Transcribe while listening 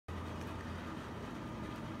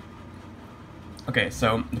Okay,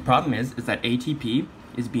 so the problem is that ATP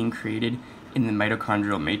is being created in the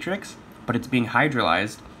mitochondrial matrix, but it's being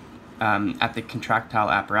hydrolyzed at the contractile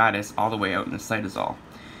apparatus all the way out in the cytosol.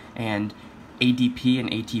 And ADP and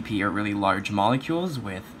ATP are really large molecules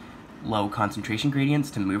with low concentration gradients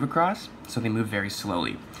to move across, so they move very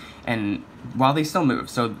slowly. And while they still move,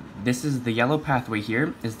 so this is the yellow pathway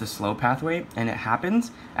here is the slow pathway, and it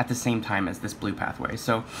happens at the same time as this blue pathway.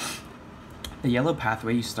 So the yellow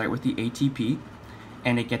pathway, you start with the ATP,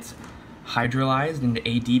 and it gets hydrolyzed into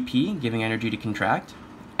ADP, giving energy to contract,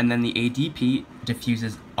 and then the ADP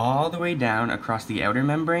diffuses all the way down across the outer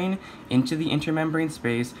membrane, into the intermembrane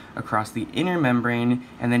space, across the inner membrane,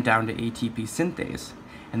 and then down to ATP synthase.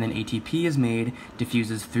 And then ATP is made,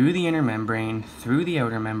 diffuses through the inner membrane, through the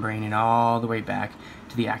outer membrane, and all the way back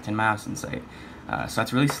to the actin-myosin site. So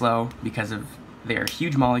that's really slow because they are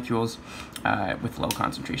huge molecules with low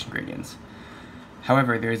concentration gradients.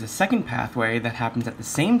 However, there is a second pathway that happens at the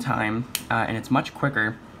same time, and it's much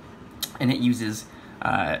quicker, and it uses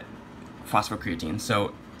phosphocreatine.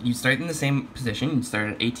 So you start in the same position. You start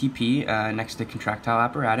at ATP next to contractile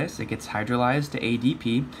apparatus. It gets hydrolyzed to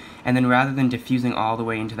ADP, and then rather than diffusing all the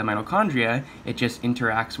way into the mitochondria, it just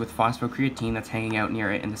interacts with phosphocreatine that's hanging out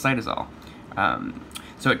near it in the cytosol.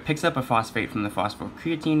 So it picks up a phosphate from the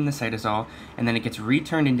phosphocreatine in the cytosol, and then it gets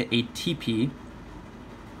returned into ATP,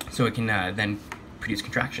 so it can then produce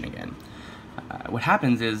contraction again. What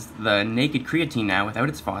happens is the naked creatine now, without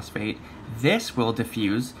its phosphate, this will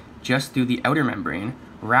diffuse just through the outer membrane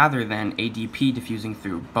rather than ADP diffusing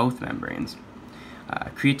through both membranes.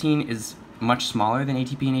 Creatine is much smaller than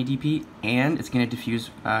ATP and ADP, and it's going to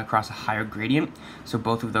diffuse across a higher gradient, so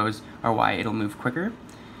both of those are why it'll move quicker.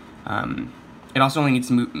 It also only needs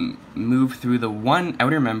to move through the one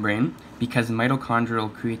outer membrane because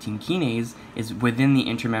mitochondrial creatine kinase is within the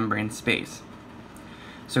intermembrane space.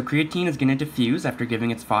 So creatine is going to diffuse after giving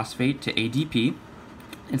its phosphate to ADP.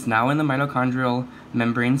 It's now in the mitochondrial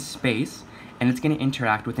membrane space, and it's going to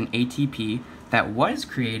interact with an ATP that was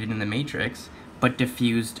created in the matrix, but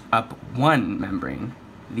diffused up one membrane,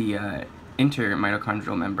 the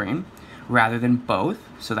intermitochondrial membrane, rather than both.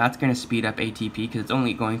 So that's going to speed up ATP because it's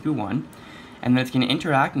only going through one. And then it's going to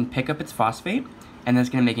interact and pick up its phosphate, and then it's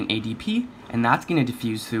going to make an ADP, and that's going to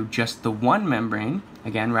diffuse through just the one membrane,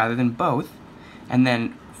 again, rather than both. And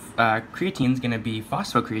then creatine is going to be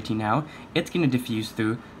phosphocreatine now. It's going to diffuse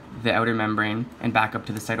through the outer membrane and back up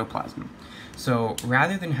to the cytoplasm. So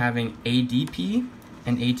rather than having ADP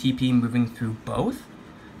and ATP moving through both,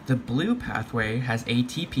 the blue pathway has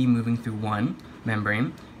ATP moving through one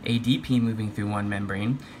membrane, ADP moving through one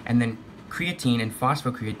membrane, and then creatine and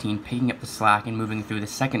phosphocreatine picking up the slack and moving through the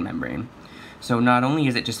second membrane. So not only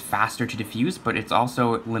is it just faster to diffuse, but it's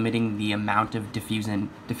also limiting the amount of diffusion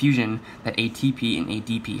that ATP and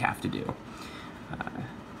ADP have to do.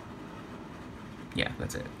 Yeah,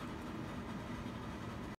 that's it.